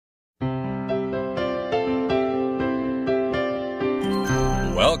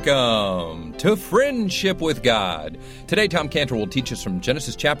Welcome to Friendship with God. Today, Tom Cantor will teach us from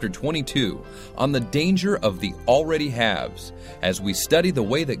Genesis chapter 22 on the danger of the already haves as we study the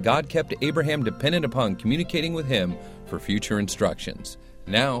way that God kept Abraham dependent upon communicating with him for future instructions.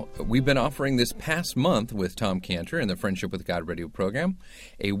 Now, we've been offering this past month with Tom Cantor in the Friendship with God radio program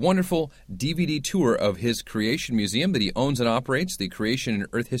a wonderful DVD tour of his Creation Museum that he owns and operates, the Creation and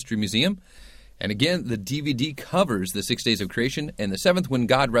Earth History Museum. And again, the DVD covers the 6 days of creation and the seventh when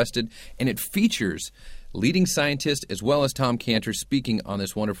God rested, and it features leading scientists as well as Tom Cantor speaking on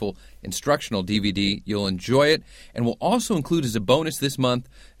this wonderful instructional DVD. You'll enjoy it, and we'll also include as a bonus this month,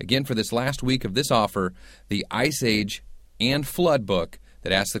 again for this last week of this offer, the Ice Age and Flood book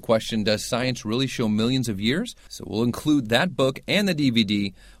that asks the question, does science really show millions of years? So we'll include that book and the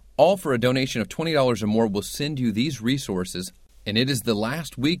DVD, all for a donation of $20 or more. We'll send you these resources. And it is the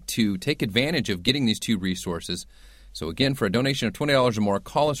last week to take advantage of getting these two resources. So again, for a donation of $20 or more,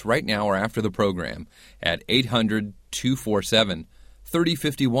 call us right now or after the program at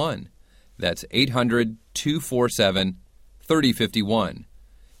 800-247-3051. That's 800-247-3051.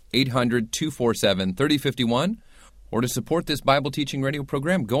 800-247-3051. Or to support this Bible teaching radio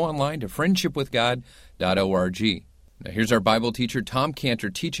program, go online to friendshipwithgod.org. Now here's our Bible teacher, Tom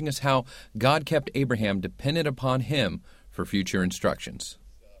Cantor, teaching us how God kept Abraham dependent upon him for future instructions.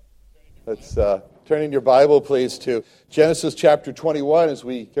 Let's turn in your Bible, please, to Genesis chapter 21 as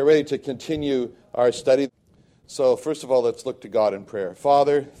we get ready to continue our study. So first of all, let's look to God in prayer.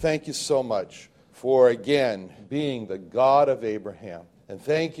 Father, thank you so much for, again, being the God of Abraham. And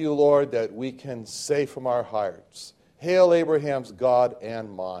thank you, Lord, that we can say from our hearts, Hail Abraham's God and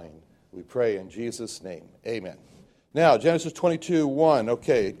mine. We pray in Jesus' name. Amen. Now, Genesis 22:1.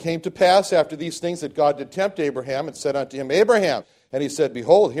 Okay, it came to pass after these things that God did tempt Abraham and said unto him, Abraham. And he said,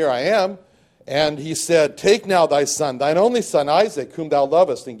 Behold, here I am. And he said, Take now thy son, thine only son Isaac, whom thou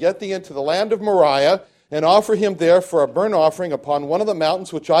lovest, and get thee into the land of Moriah, and offer him there for a burnt offering upon one of the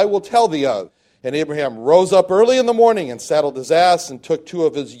mountains which I will tell thee of. And Abraham rose up early in the morning and saddled his ass and took 2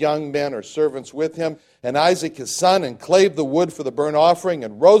 of his young men or servants with him, and Isaac his son, and clave the wood for the burnt offering,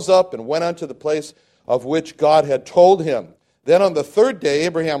 and rose up and went unto the place of which God had told him. Then on the 3rd day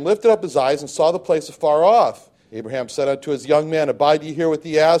Abraham lifted up his eyes and saw the place afar off. Abraham said unto his young men, Abide ye here with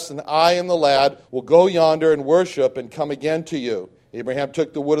the ass, and I and the lad will go yonder and worship, and come again to you. Abraham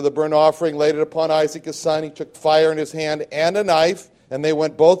took the wood of the burnt offering, laid it upon Isaac his son. He took fire in his hand and a knife, and they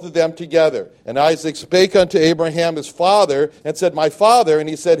went both of them together. And Isaac spake unto Abraham his father, and said, My father. And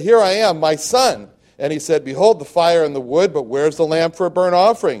he said, Here I am, my son. And he said, Behold the fire and the wood, but where's the lamb for a burnt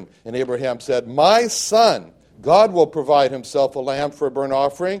offering? And Abraham said, My son, God will provide himself a lamb for a burnt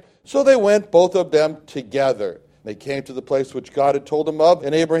offering. So they went, both of them together. They came to the place which God had told him of,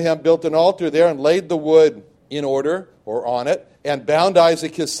 and Abraham built an altar there and laid the wood in order, or on it, and bound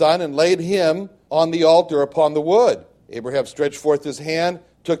Isaac his son, and laid him on the altar upon the wood. Abraham stretched forth his hand,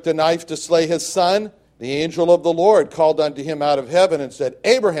 took the knife to slay his son. The angel of the Lord called unto him out of heaven and said,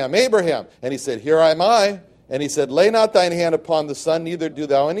 Abraham, Abraham. And he said, Here am I. And he said, Lay not thine hand upon the son, neither do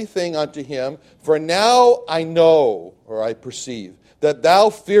thou anything unto him. For now I know, or I perceive, that thou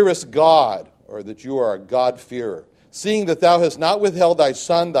fearest God, or that you are a God-fearer, seeing that thou hast not withheld thy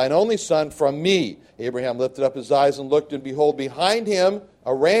son, thine only son, from me. Abraham lifted up his eyes and looked, and behold, behind him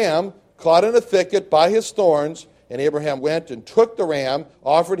a ram caught in a thicket by his thorns. And Abraham went and took the ram,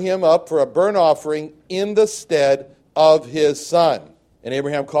 offered him up for a burnt offering in the stead of his son. And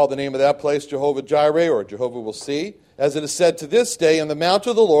Abraham called the name of that place Jehovah-Jireh, or Jehovah will see. As it is said to this day, In the mount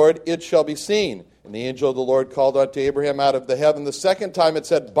of the Lord it shall be seen. And the angel of the Lord called unto Abraham out of the heaven the second time, and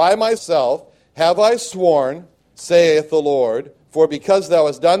said, By myself have I sworn, saith the Lord, for because thou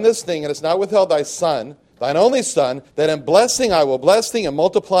hast done this thing, and hast not withheld thy son, thine only son, that in blessing I will bless thee, and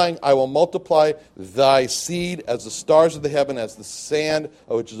multiplying I will multiply thy seed as the stars of the heaven, as the sand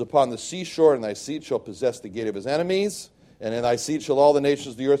which is upon the seashore, and thy seed shall possess the gate of his enemies. And in thy seed shall all the nations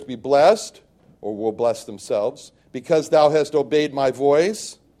of the earth be blessed, or will bless themselves, because thou hast obeyed my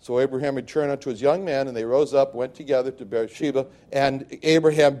voice. So Abraham returned unto his young men, and they rose up, went together to Beersheba, and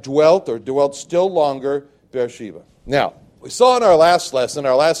Abraham dwelt still longer, Beersheba. Now, we saw in our last lesson,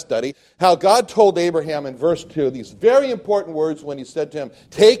 our last study, how God told Abraham in verse 2 these very important words when he said to him,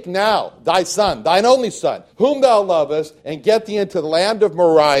 Take now thy son, thine only son, whom thou lovest, and get thee into the land of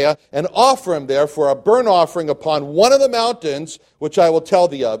Moriah, and offer him there for a burnt offering upon one of the mountains which I will tell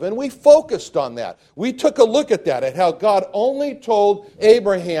thee of. And we focused on that. We took a look at that, at how God only told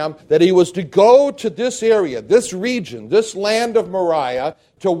Abraham that he was to go to this area, this region, this land of Moriah,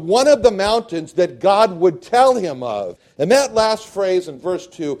 to one of the mountains that God would tell him of. And that last phrase in verse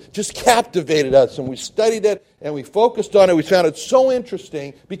 2 just captivated us, and we studied it, and we focused on it. We found it so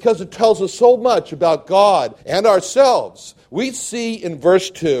interesting because it tells us so much about God and ourselves. We see in verse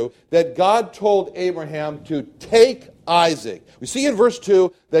 2 that God told Abraham to take Isaac. We see in verse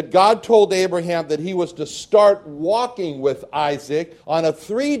 2 that God told Abraham that he was to start walking with Isaac on a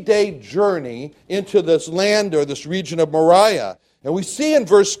 3-day journey into this land or this region of Moriah. And we see in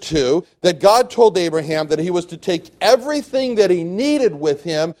verse 2 that God told Abraham that he was to take everything that he needed with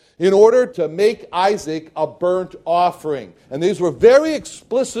him in order to make Isaac a burnt offering. And these were very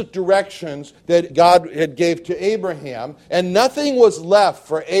explicit directions that God had gave to Abraham, and nothing was left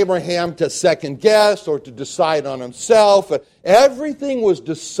for Abraham to second guess or to decide on himself. Everything was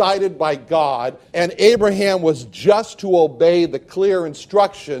decided by God, and Abraham was just to obey the clear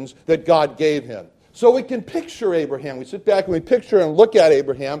instructions that God gave him. So we can picture Abraham. We sit back and we picture and look at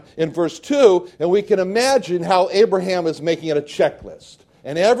Abraham in verse 2, and we can imagine how Abraham is making it a checklist.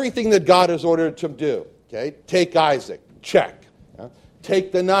 And everything that God has ordered him to do. Okay? Take Isaac. Check.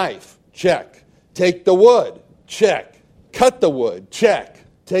 Take the knife. Check. Take the wood. Check. Cut the wood. Check.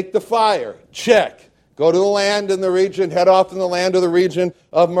 Take the fire. Check. Go to the land in the region, head off in the land of the region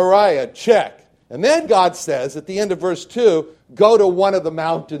of Moriah. Check. And then God says at the end of verse 2, go to one of the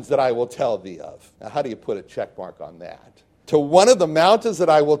mountains that I will tell thee of. Now, how do you put a check mark on that? To one of the mountains that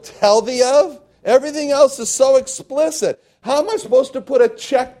I will tell thee of? Everything else is so explicit. How am I supposed to put a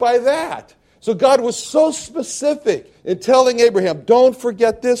check by that? So God was so specific in telling Abraham, don't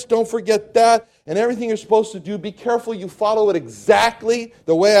forget this, don't forget that, and everything you're supposed to do, be careful you follow it exactly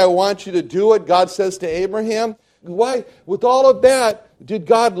the way I want you to do it, God says to Abraham. Why, with all of that, did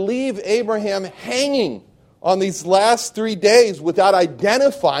God leave Abraham hanging on these last 3 days without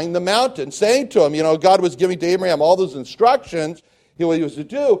identifying the mountain, saying to him, God was giving to Abraham all those instructions, what he was to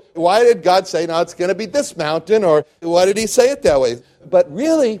do. Why did God say, no, it's going to be this mountain, or why did he say it that way? But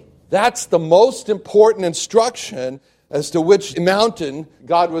really, that's the most important instruction as to which mountain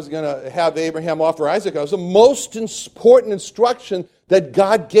God was going to have Abraham offer Isaac. It was the most important instruction that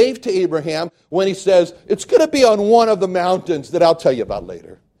God gave to Abraham when he says, it's going to be on one of the mountains that I'll tell you about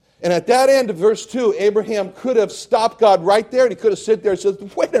later. And at that end of verse 2, Abraham could have stopped God right there, and he could have sit there and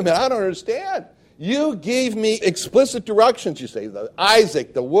said, wait a minute, I don't understand. You gave me explicit directions, you say, the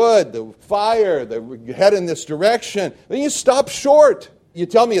Isaac, the wood, the fire, the head in this direction. Then you stop short. You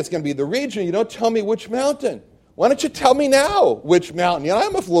tell me it's going to be the region. You don't tell me which mountain. Why don't you tell me now which mountain?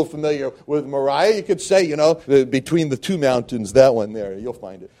 I'm a little familiar with Moriah. You could say, between the two mountains, that one there, you'll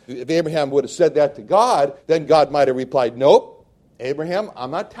find it. If Abraham would have said that to God, then God might have replied, nope, Abraham, I'm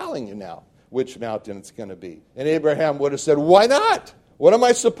not telling you now which mountain it's going to be. And Abraham would have said, why not? What am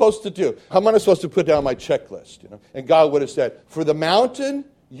I supposed to do? How am I supposed to put down my checklist? And God would have said, for the mountain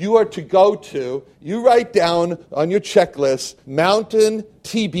you are to go to, you write down on your checklist, Mountain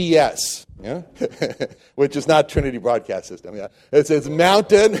TBS. Yeah? Which is not Trinity Broadcast System. Yeah? It says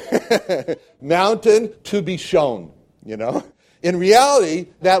mountain, mountain to be shown, In reality,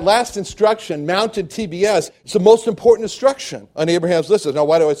 that last instruction, Mountain TBS, is the most important instruction on Abraham's list. Now,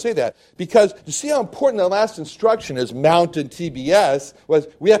 why do I say that? Because you see how important that last instruction is, Mountain TBS, was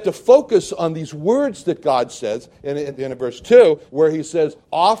we have to focus on these words that God says in verse 2, where he says,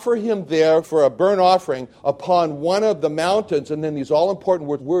 offer him there for a burnt offering upon one of the mountains, and then these all-important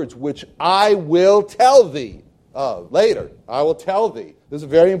words, which I will tell thee of. Later, I will tell thee. These are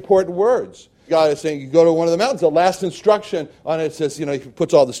very important words. God is saying, you go to one of the mountains. The last instruction on it says, he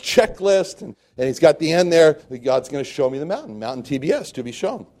puts all this checklist, and he's got the end there. God's going to show me the mountain, Mountain TBS, to be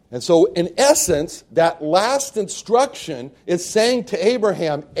shown. And so, in essence, that last instruction is saying to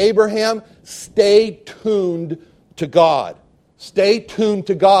Abraham, Abraham, stay tuned to God. Stay tuned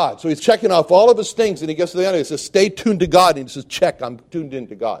to God. So he's checking off all of his things, and he gets to the end, and he says, stay tuned to God. And he says, check, I'm tuned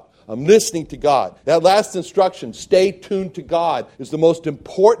into God. I'm listening to God. That last instruction, stay tuned to God, is the most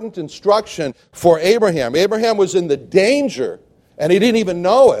important instruction for Abraham. Abraham was in the danger, and he didn't even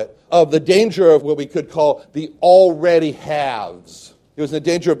know it, of the danger of what we could call the already haves. He was in the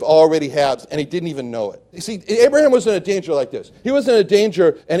danger of already haves, and he didn't even know it. You see, Abraham was in a danger like this. He was in a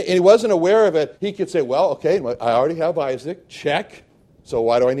danger, and he wasn't aware of it. He could say, well, okay, I already have Isaac, check, so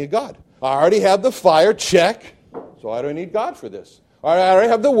why do I need God? I already have the fire, check, so why do I need God for this? All right, I already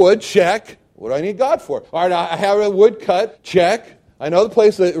have the wood, check. What do I need God for? All right, I have a wood cut, check. I know the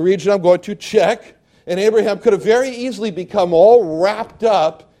place, the region I'm going to, check. And Abraham could have very easily become all wrapped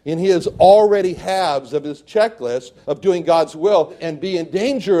up in his already haves of his checklist of doing God's will and be in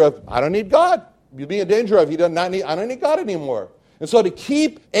danger of, I don't need God. You'd be in danger of, I don't need God anymore. And so to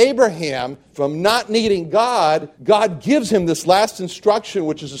keep Abraham from not needing God, God gives him this last instruction,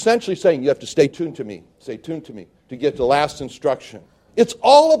 which is essentially saying, you have to stay tuned to me. Stay tuned to me to get the last instruction. It's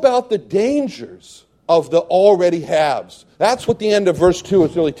all about the dangers of the already haves. That's what the end of verse 2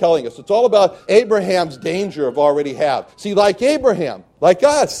 is really telling us. It's all about Abraham's danger of already have. See, like Abraham, like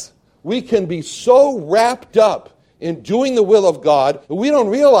us, we can be so wrapped up in doing the will of God that we don't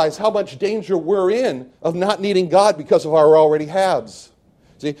realize how much danger we're in of not needing God because of our already haves.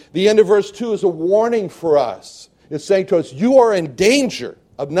 See, the end of verse 2 is a warning for us. It's saying to us, you are in danger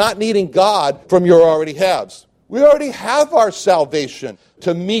of not needing God from your already haves. We already have our salvation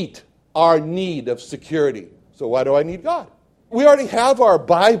to meet our need of security. So why do I need God? We already have our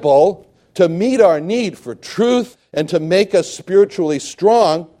Bible to meet our need for truth and to make us spiritually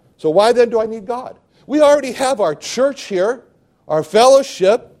strong. So why then do I need God? We already have our church here, our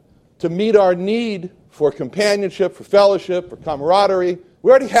fellowship, to meet our need for companionship, for fellowship, for camaraderie.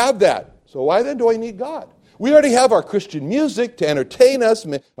 We already have that. So why then do I need God? We already have our Christian music to entertain us,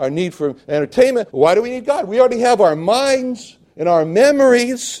 our need for entertainment. Why do we need God? We already have our minds and our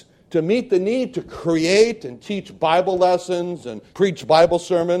memories to meet the need to create and teach Bible lessons and preach Bible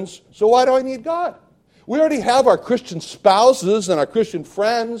sermons. So why do I need God? We already have our Christian spouses and our Christian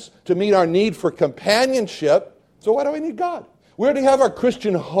friends to meet our need for companionship. So why do I need God? We already have our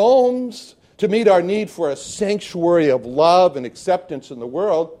Christian homes to meet our need for a sanctuary of love and acceptance in the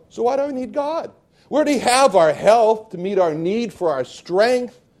world. So why do I need God? We already have our health to meet our need for our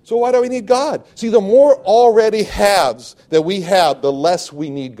strength. So why do we need God? See, the more already haves that we have, the less we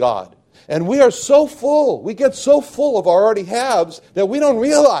need God. And we are so full, we get so full of our already haves that we don't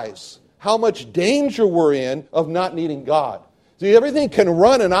realize how much danger we're in of not needing God. See, everything can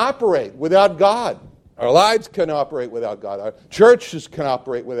run and operate without God. Our lives can operate without God. Our churches can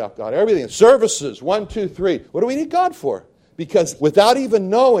operate without God. Everything. Services, 1, 2, 3. What do we need God for? Because without even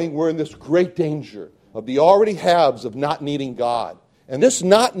knowing, we're in this great danger of the already haves of not needing God. And this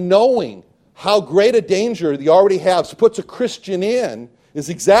not knowing how great a danger the already haves puts a Christian in is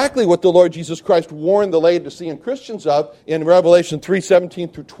exactly what the Lord Jesus Christ warned the Laodicean Christians of in Revelation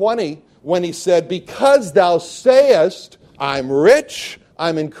 3:17 through 20, when he said, because thou sayest, I'm rich,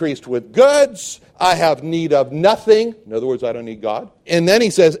 I'm increased with goods, I have need of nothing. In other words, I don't need God. And then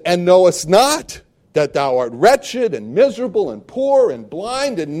he says, and knowest not that thou art wretched and miserable and poor and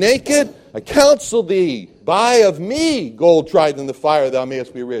blind and naked. I counsel thee, buy of me gold tried in the fire, thou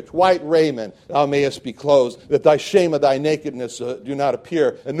mayest be rich, white raiment, thou mayest be clothed, that thy shame of thy nakedness do not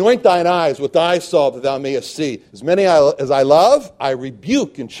appear. Anoint thine eyes with eye salve, that thou mayest see. As many as I love, I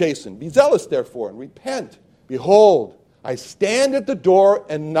rebuke and chasten. Be zealous, therefore, and repent. Behold, I stand at the door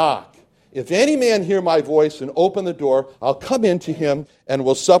and knock. If any man hear my voice and open the door, I'll come into him and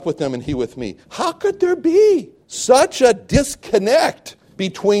will sup with him and he with me. How could there be such a disconnect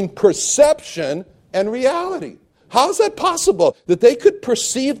between perception and reality? How is that possible that they could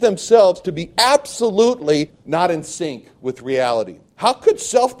perceive themselves to be absolutely not in sync with reality? How could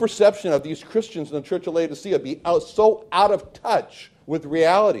self-perception of these Christians in the Church of Laodicea be so out of touch with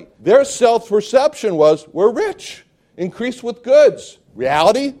reality? Their self-perception was, we're rich, increased with goods.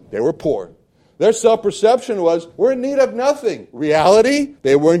 Reality, they were poor. Their self-perception was, we're in need of nothing. Reality,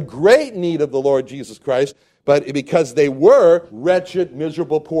 they were in great need of the Lord Jesus Christ, but because they were wretched,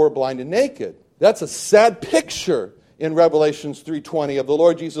 miserable, poor, blind, and naked. That's a sad picture in Revelation 3:20 of the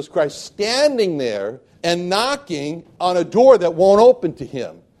Lord Jesus Christ standing there and knocking on a door that won't open to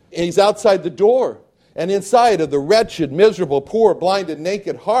him. And he's outside the door. And inside are the wretched, miserable, poor, blind, and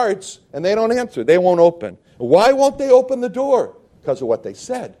naked hearts, and they don't answer. They won't open. Why won't they open the door? Because of what they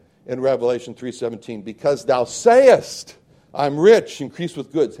said in Revelation 3:17. Because thou sayest, I'm rich, increased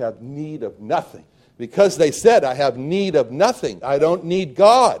with goods, have need of nothing. Because they said, I have need of nothing. I don't need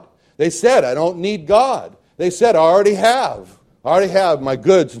God. They said, I don't need God. They said, I already have. I already have my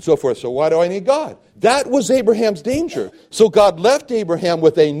goods and so forth. So why do I need God? That was Abraham's danger. So God left Abraham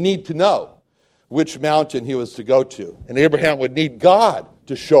with a need to know which mountain he was to go to. And Abraham would need God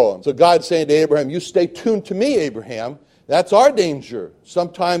to show him. So God's saying to Abraham, you stay tuned to me, Abraham. That's our danger.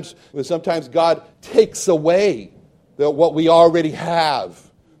 Sometimes God takes away what we already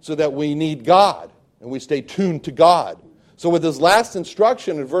have so that we need God and we stay tuned to God. So with his last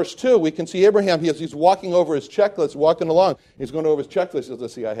instruction in verse 2, we can see Abraham, he's walking over his checklist, walking along. He's going over his checklist. He says,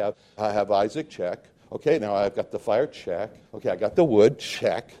 let's see, I have Isaac, check. Okay, now I've got the fire, check. Okay, I got the wood,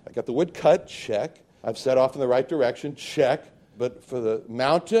 check. I got the wood cut, check. I've set off in the right direction, check. But for the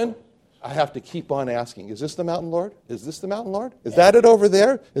mountain, I have to keep on asking, is this the mountain, Lord? Is this the mountain, Lord? Is that it over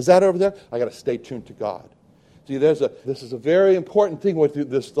there? Is that over there? I got to stay tuned to God. See, this is a very important thing with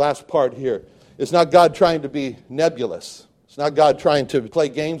this last part here. It's not God trying to be nebulous. It's not God trying to play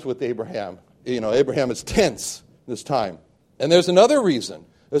games with Abraham. Abraham is tense this time. And there's another reason.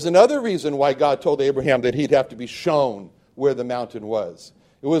 There's another reason why God told Abraham that he'd have to be shown where the mountain was.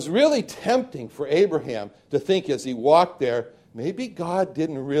 It was really tempting for Abraham to think as he walked there, maybe God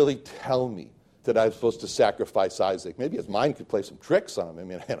didn't really tell me that I was supposed to sacrifice Isaac. Maybe his mind could play some tricks on him. I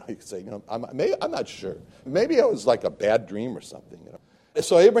mean, you could say, I'm not sure. Maybe it was like a bad dream or something.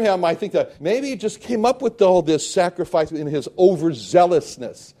 So Abraham, I think that maybe he just came up with all this sacrifice in his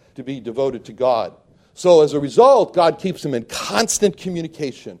overzealousness to be devoted to God. So as a result, God keeps him in constant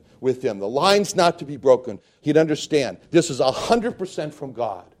communication with him. The line's not to be broken. He'd understand this is 100% from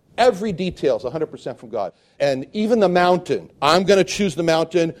God. Every detail is 100% from God. And even the mountain, I'm going to choose the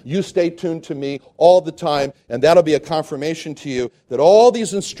mountain. You stay tuned to me all the time. And that'll be a confirmation to you that all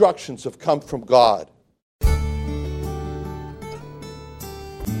these instructions have come from God.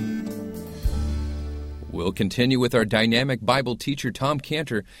 We'll continue with our dynamic Bible teacher, Tom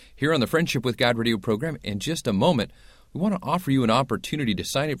Cantor, here on the Friendship with God radio program. In just a moment, we want to offer you an opportunity to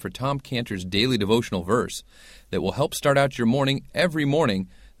sign up for Tom Cantor's daily devotional verse that will help start out your morning every morning.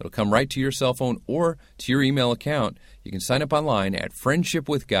 It'll come right to your cell phone or to your email account. You can sign up online at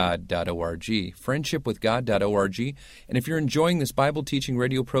friendshipwithgod.org, friendshipwithgod.org. And if you're enjoying this Bible teaching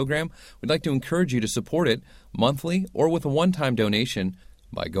radio program, we'd like to encourage you to support it monthly or with a one-time donation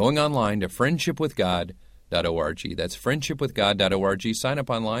by going online to friendshipwithgod.org. That's friendshipwithgod.org. Sign up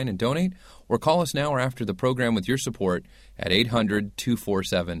online and donate, or call us now or after the program with your support at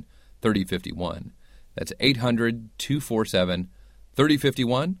 800-247-3051. That's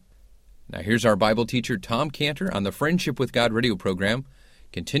 800-247-3051. Now here's our Bible teacher, Tom Cantor, on the Friendship with God radio program,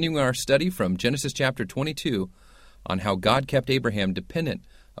 continuing our study from Genesis chapter 22 on how God kept Abraham dependent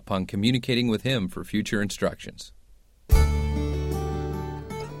upon communicating with him for future instructions.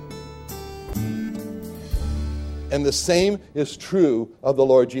 And the same is true of the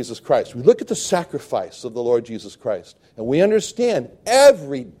Lord Jesus Christ. We look at the sacrifice of the Lord Jesus Christ, and we understand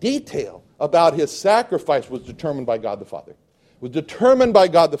every detail about his sacrifice was determined by God the Father. Was determined by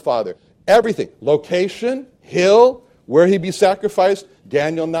God the Father. Everything. Location, hill, where he be sacrificed.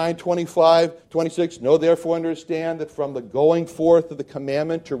 Daniel 9:25-26. Know therefore understand that from the going forth of the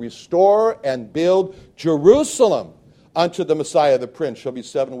commandment to restore and build Jerusalem unto the Messiah the Prince shall be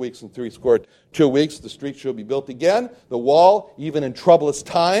 7 weeks and 62 weeks. The street shall be built again. The wall, even in troublous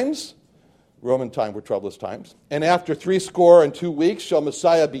times. Roman time were troublous times. And after 62 weeks shall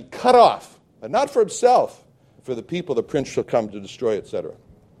Messiah be cut off, but not for himself. For the people the Prince shall come to destroy, etc.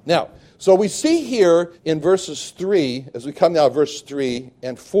 Now, so we see here in verses 3, as we come now to verse 3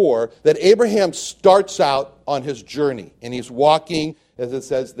 and 4, that Abraham starts out on his journey. And he's walking, as it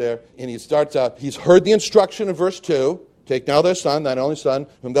says there, and he starts out, he's heard the instruction in verse 2, take now thy son, thine only son,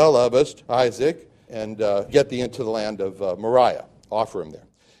 whom thou lovest, Isaac, and get thee into the land of Moriah. Offer him there.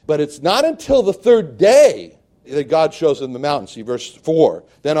 But it's not until the third day that God shows him the mountain. See verse 4.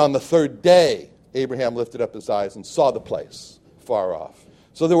 Then on the third day, Abraham lifted up his eyes and saw the place far off.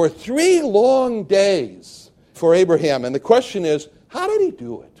 So there were 3 long days for Abraham. And the question is, how did he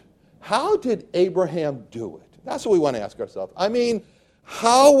do it? How did Abraham do it? That's what we want to ask ourselves. I mean,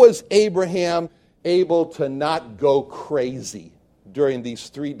 how was Abraham able to not go crazy during these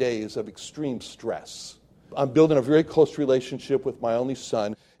 3 days of extreme stress? I'm building a very close relationship with my only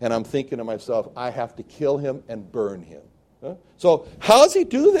son, and I'm thinking to myself, I have to kill him and burn him. Huh? So how does he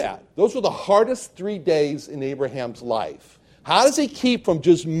do that? Those were the hardest 3 days in Abraham's life. How does he keep from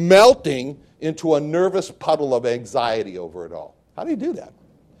just melting into a nervous puddle of anxiety over it all? How do you do that?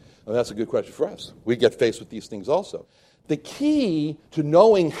 Well, that's a good question for us. We get faced with these things also. The key to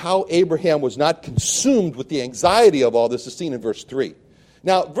knowing how Abraham was not consumed with the anxiety of all this is seen in verse 3.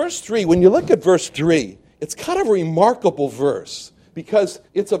 Now, verse 3, when you look at verse 3, it's kind of a remarkable verse because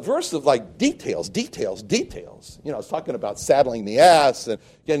it's a verse of like details. You know, it's talking about saddling the ass and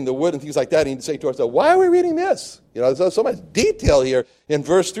getting the wood and things like that. And you say to ourselves, why are we reading this? You know, there's so much detail here in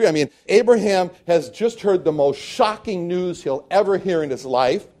verse 3. I mean, Abraham has just heard the most shocking news he'll ever hear in his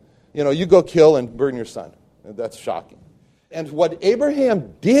life. You know, you go kill and burn your son. That's shocking. And what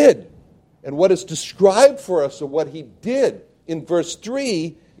Abraham did and what is described for us of what he did in verse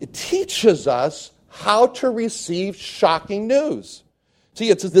 3, it teaches us how to receive shocking news. See,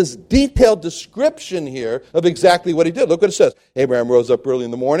 it's this detailed description here of exactly what he did. Look what it says. Abraham rose up early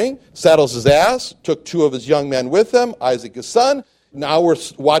in the morning, saddles his ass, took 2 of his young men with him, Isaac his son. Now we're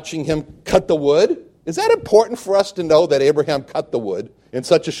watching him cut the wood. Is that important for us to know that Abraham cut the wood in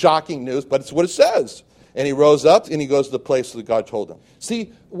such a shocking news? But it's what it says. And he rose up and he goes to the place that God told him.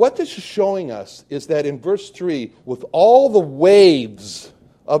 See, what this is showing us is that in verse 3, with all the waves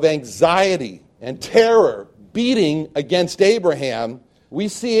of anxiety and terror beating against Abraham, we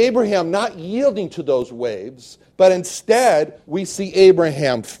see Abraham not yielding to those waves, but instead we see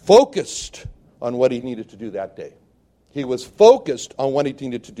Abraham focused on what he needed to do that day. He was focused on what he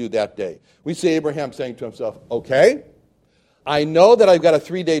needed to do that day. We see Abraham saying to himself, okay, I know that I've got a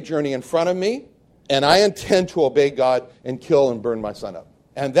 3-day journey in front of me, and I intend to obey God and kill and burn my son up.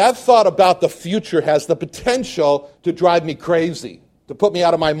 And that thought about the future has the potential to drive me crazy, to put me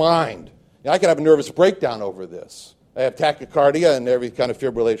out of my mind. I could have a nervous breakdown over this. I have tachycardia and every kind of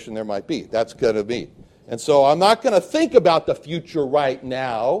fibrillation there might be. That's going to be. And so I'm not going to think about the future right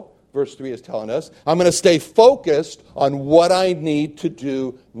now. Verse 3 is telling us. I'm going to stay focused on what I need to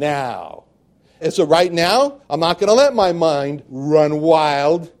do now. And so right now, I'm not going to let my mind run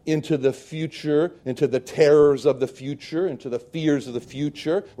wild into the future, into the terrors of the future, into the fears of the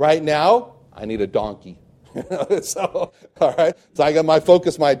future. Right now, I need a donkey. So, all right. So I got my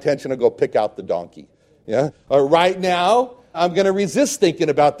focus, my attention to go pick out the donkey. Yeah. Right now, I'm going to resist thinking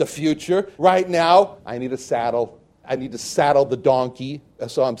about the future. Right now, I need a saddle. I need to saddle the donkey.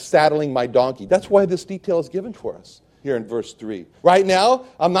 So I'm saddling my donkey. That's why this detail is given for us here in verse 3. Right now,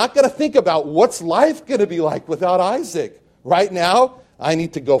 I'm not going to think about what's life going to be like without Isaac. Right now, I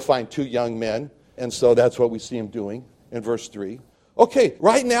need to go find 2 young men. And so that's what we see him doing in verse 3. Okay,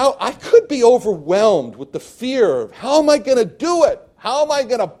 right now, I could be overwhelmed with the fear of how am I going to do it? How am I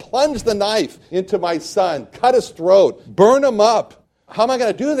going to plunge the knife into my son, cut his throat, burn him up? How am I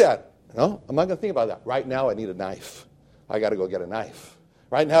going to do that? No, I'm not going to think about that. Right now, I need a knife. I got to go get a knife.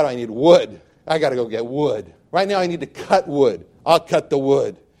 Right now, I need wood. I got to go get wood. Right now, I need to cut wood. I'll cut the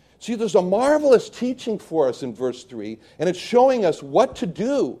wood. See, there's a marvelous teaching for us in verse 3, and it's showing us what to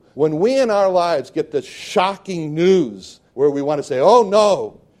do when we in our lives get the shocking news where we want to say, oh,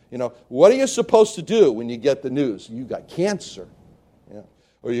 no. What are you supposed to do when you get the news? You got cancer.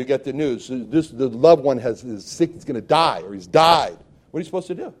 Or you get the news, the loved one is sick, he's going to die, or he's died. What are you supposed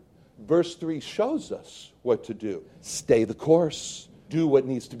to do? Verse 3 shows us what to do. Stay the course. Do what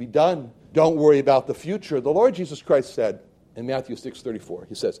needs to be done. Don't worry about the future. The Lord Jesus Christ said in Matthew 6:34,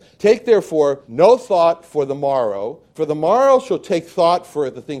 he says, take therefore no thought for the morrow shall take thought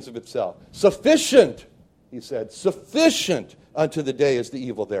for the things of itself. Sufficient, he said, sufficient unto the day is the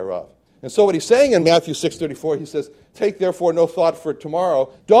evil thereof. And so what he's saying in Matthew 6:34, he says, take therefore no thought for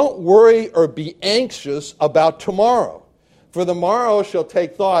tomorrow. Don't worry or be anxious about tomorrow. For the morrow shall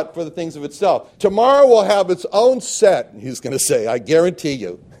take thought for the things of itself. Tomorrow will have its own set, he's going to say, I guarantee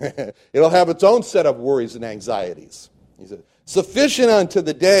you. It'll have its own set of worries and anxieties. He said, sufficient unto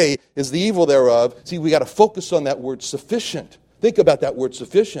the day is the evil thereof. See, we got to focus on that word sufficient. Think about that word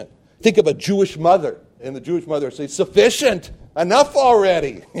sufficient. Think of a Jewish mother. And the Jewish mother would say, sufficient, enough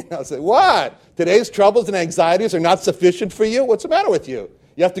already. I say, what? Today's troubles and anxieties are not sufficient for you? What's the matter with you?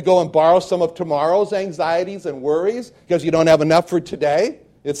 You have to go and borrow some of tomorrow's anxieties and worries because you don't have enough for today?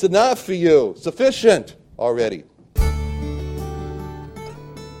 It's enough for you. Sufficient already.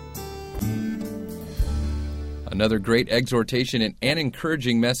 Another great exhortation and an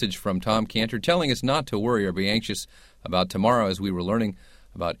encouraging message from Tom Cantor telling us not to worry or be anxious about tomorrow as we were learning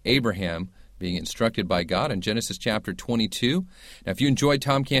about Abraham being instructed by God in Genesis chapter 22. Now, if you enjoyed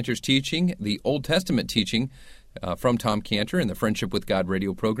Tom Cantor's teaching, the Old Testament teaching from Tom Cantor in the Friendship with God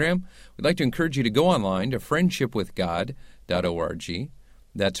radio program, we'd like to encourage you to go online to friendshipwithgod.org.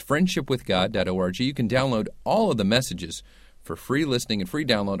 That's friendshipwithgod.org. You can download all of the messages for free listening and free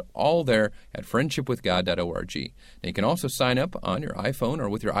download, all there at friendshipwithgod.org. Now, you can also sign up on your iPhone or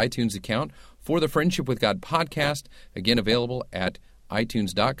with your iTunes account for the Friendship with God podcast, again available at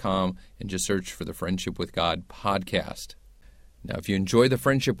iTunes.com, and just search for the Friendship with God podcast. Now, if you enjoy the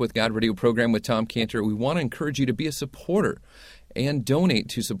Friendship with God radio program with Tom Cantor, we want to encourage you to be a supporter and donate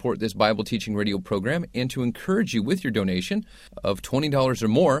to support this Bible teaching radio program. And to encourage you with your donation of $20 or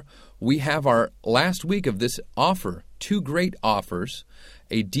more, we have our last week of this offer, 2 great offers,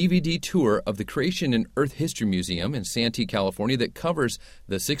 a DVD tour of the Creation and Earth History Museum in Santee, California that covers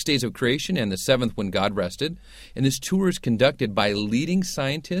the 6 days of creation and the 7th when God rested. And this tour is conducted by leading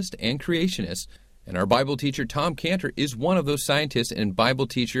scientists and creationists. And our Bible teacher, Tom Cantor, is one of those scientists and Bible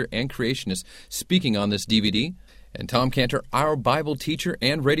teacher and creationist speaking on this DVD. And Tom Cantor, our Bible teacher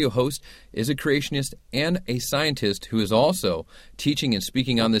and radio host, is a creationist and a scientist who is also teaching and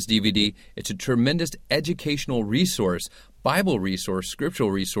speaking on this DVD. It's a tremendous educational resource, Bible resource,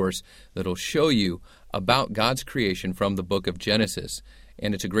 scriptural resource that will show you about God's creation from the book of Genesis.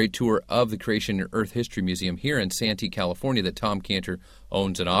 And it's a great tour of the Creation and Earth History Museum here in Santee, California that Tom Cantor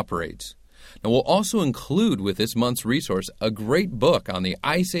owns and operates. Now, we'll also include with this month's resource a great book on the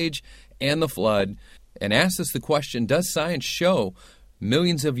Ice Age and the Flood, and asks us the question, does science show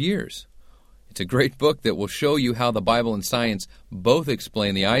millions of years? It's a great book that will show you how the Bible and science both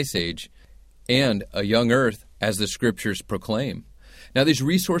explain the Ice Age and a young Earth as the Scriptures proclaim. Now, these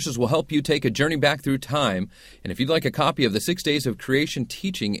resources will help you take a journey back through time, and if you'd like a copy of the 6 Days of Creation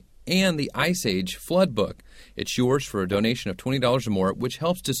teaching and the Ice Age Flood book, it's yours for a donation of $20 or more, which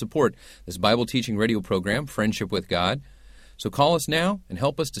helps to support this Bible teaching radio program, Friendship with God. So call us now and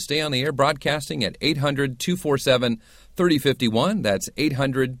help us to stay on the air broadcasting at 800-247-3051. That's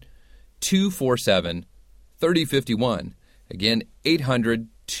 800-247-3051. Again,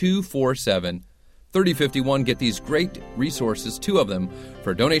 800-247-3051. Get these great resources, 2 of them, for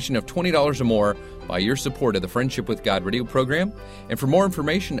a donation of $20 or more by your support of the Friendship with God radio program. And for more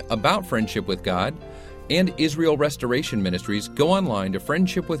information about Friendship with God and Israel Restoration Ministries, go online to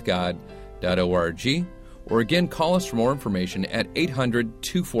friendshipwithgod.org. Or again, call us for more information at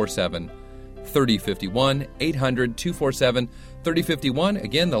 800-247-3051, 800-247-3051.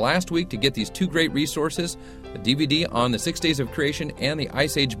 Again, the last week to get these 2 great resources, the DVD on the 6 Days of Creation and the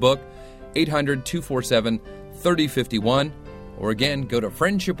Ice Age book, 800-247-3051. Or again, go to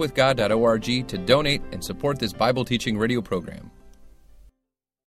friendshipwithgod.org to donate and support this Bible teaching radio program.